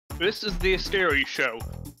This is the Asteri show.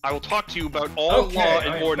 I will talk to you about all law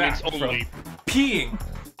and ordinance only. Peeing!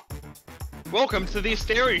 Welcome to the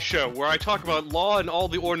Asteri show, where I talk about law and all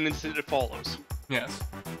the ordinances it follows. Yes.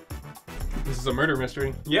 This is a murder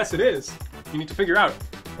mystery. Yes, it is. You need to figure out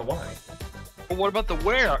the why. But what about the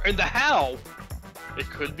where and the how? It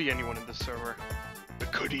could be anyone in the server.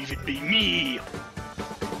 It could even be me.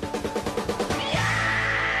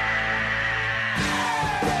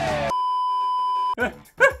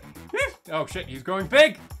 Oh shit, he's growing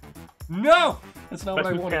big! No! That's not what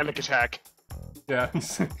I wanted. Panic attack. Yeah,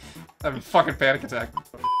 he's having a fucking panic attack.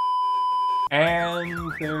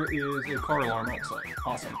 And there is a car alarm outside.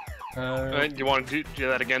 Awesome. You want to do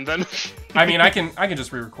that again then? I mean, I can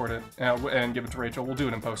just re-record it and give it to Rachel. We'll do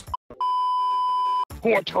it in post.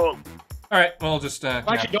 Portal. Alright, we'll just,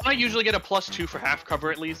 Actually, don't I usually get a +2 for half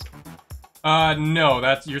cover at least?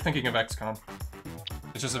 No, you're thinking of XCOM.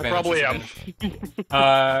 It's just advantage. Probably am.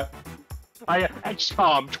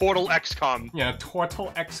 XCOM, Total XCOM. Yeah,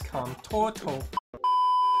 Total XCOM, Total.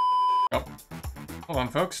 Oh, hold on,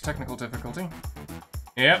 folks. Technical difficulty.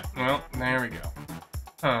 Yep. Well, there we go.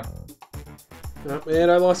 Huh. And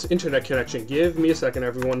I lost internet connection. Give me a second,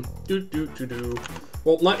 everyone. Do.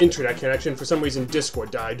 Well, not internet connection. For some reason, Discord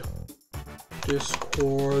died.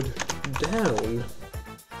 Discord down.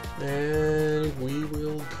 And we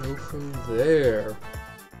will go from there.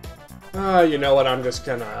 You know what? I'm just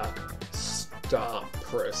gonna stop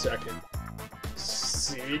for a second.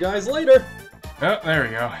 See you guys later. Oh, there we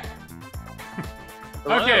go.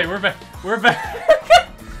 Okay, we're back. We're back.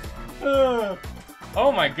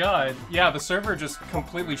 Oh my god. Yeah, the server just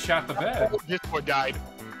completely shot the bed. Discord died.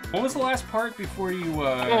 What was the last part before you,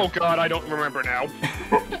 Oh god, I don't remember now.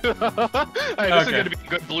 Hey, this is gonna be a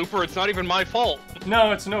good blooper. It's not even my fault.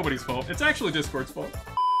 No, it's nobody's fault. It's actually Discord's fault.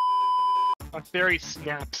 Asteri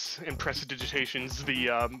snaps and prestidigitations the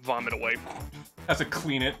vomit away. Has to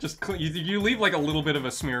clean it. Just you leave like a little bit of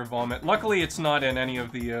a smear of vomit. Luckily, it's not in any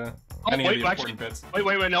of the important bits.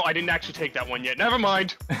 Wait, no, I didn't actually take that one yet. Never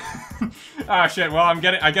mind. Ah shit. Well,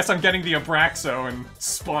 I guess I'm getting the Abraxo and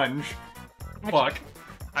sponge. Fuck.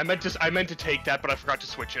 I meant to take that, but I forgot to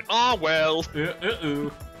switch it. Oh well.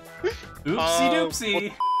 Oopsie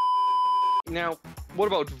doopsie. Now, what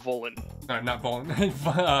about Volan? No, not Volan.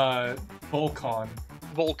 Volcon.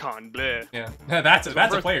 Volcon, bleh. Yeah, that's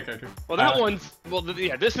a player character. Well, that one's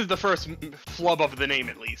yeah. This is the first flub of the name,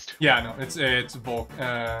 at least. Yeah, no, it's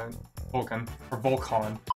Vulcan or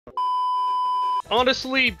Volcon.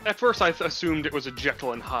 Honestly, at first I assumed it was a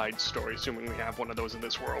Jekyll and Hyde story, assuming we have one of those in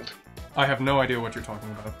this world. I have no idea what you're talking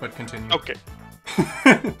about, but continue. Okay.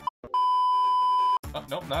 Oh,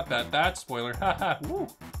 nope, not that. That's spoiler. Haha. Woo.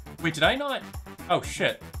 Wait, did I not? Oh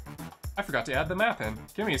shit. I forgot to add the map in.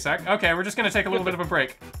 Give me a sec. Okay, we're just gonna take a little bit of a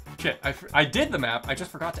break. Shit, I did the map, I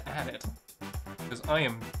just forgot to add it. Because I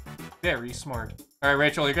am very smart. Alright,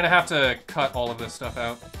 Rachel, you're gonna have to cut all of this stuff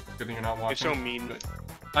out. Good thing you're not watching. You're so mean. But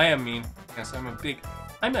I am mean. Yes, I'm a big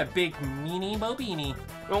meanie bobini.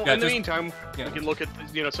 Well, yeah, in the meantime, we can look at,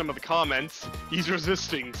 some of the comments. He's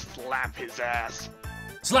resisting. Slap his ass.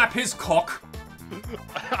 Slap his cock.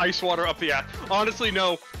 Ice water up the ass. Honestly,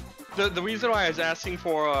 no. The reason why I was asking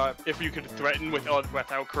for if you could threaten without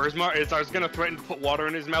charisma is I was gonna threaten to put water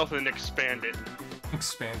in his mouth and expand it.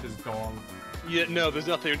 Expand his dong. Yeah, no, there's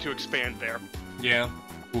nothing to expand there. Yeah.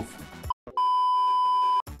 Oof.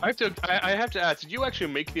 I have to ask, did you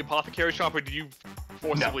actually make the apothecary shop, or did you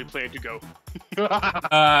forcibly plan to go? Do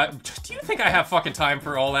you think I have fucking time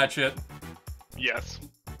for all that shit? Yes.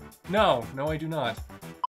 No, I do not.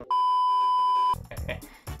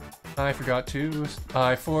 I forgot to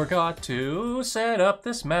set up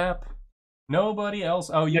this map. Nobody else.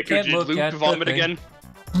 Oh, you can't look at vomit again.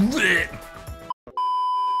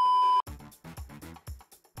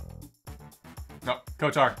 No,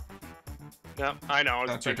 Kotar. No, I know.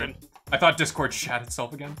 I was checking. I thought Discord shat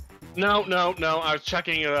itself again. No. I was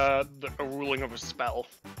checking a ruling of a spell.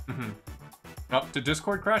 Mm-hmm. Oh, did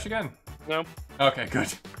Discord crash again? No. Okay, good.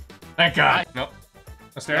 Thank God. Nope.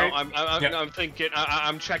 Asteri? No, I'm thinking.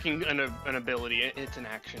 I'm checking an ability. It's an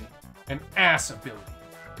action. An ass ability.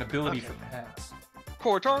 An ability for ass.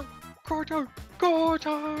 Kotar.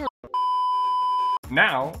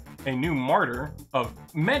 Now, a new martyr of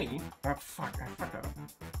many. Oh fuck! I fucked that up.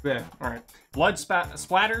 Bleh. All right. Blood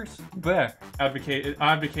splatters. Bleh.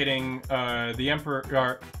 Advocating the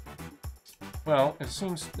emperor. Well, it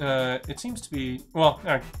seems to be. Well,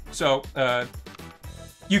 so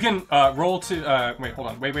you can roll to. Wait, hold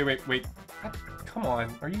on. Wait. Come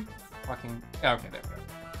on. Are you fucking? Okay, there we go.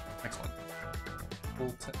 Excellent.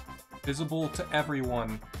 Visible to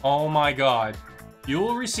everyone. Oh my god. You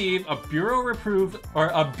will receive a bureau-approved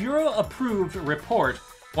report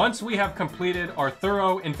once we have completed our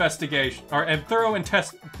thorough investigation. Fuck.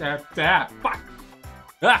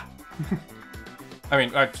 Ah. I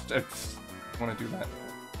mean, I want to do that.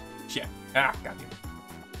 Shit. Ah, goddamn.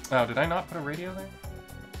 Oh, did I not put a radio there?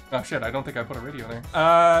 Oh shit, I don't think I put a radio there.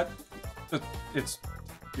 It's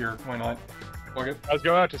here. Why not? Plug it. I was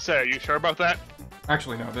going to say, are you sure about that?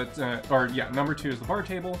 Actually, no. That's yeah. Number 2 is the bar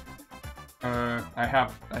table. I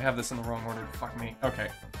have this in the wrong order. Fuck me. Okay.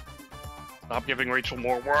 Stop giving Rachel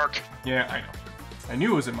more work. Yeah, I know. I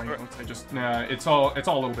knew it was in my notes. I just it's all a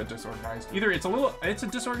little bit disorganized. Either it's a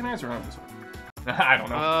disorganized or not disorganized. I don't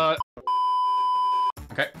know.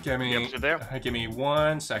 Okay, give me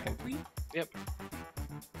 1 second, please. Yep.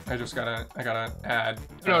 I gotta add.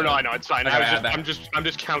 No, I know it's fine. I'm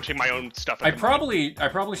just counting my own stuff. I probably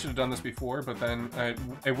should have done this before, but then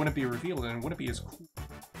it wouldn't be revealed and it wouldn't be as cool.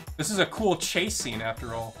 This is a cool chase scene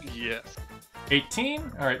after all. Yes.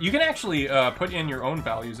 18. All right, you can actually put in your own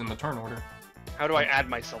values in the turn order. How do I add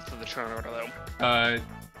myself to the turn order though?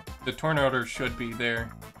 The turn order should be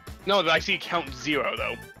there. No, I see count 0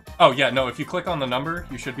 though. Oh yeah, no, if you click on the number,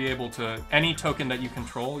 you should be able to, any token that you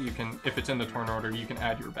control, you can, if it's in the turn order, you can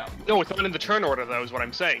add your value. No, it's not in the turn order though, is what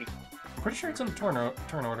I'm saying. I'm pretty sure it's in the turn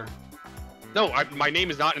order. No, my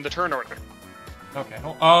name is not in the turn order. Okay,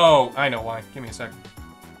 oh, I know why. Give me a sec.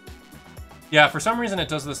 Yeah, for some reason it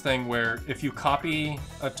does this thing where if you copy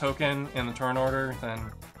a token in the turn order,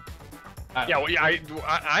 then...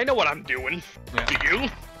 I know what I'm doing. Yeah. Do you?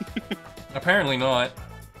 Apparently not.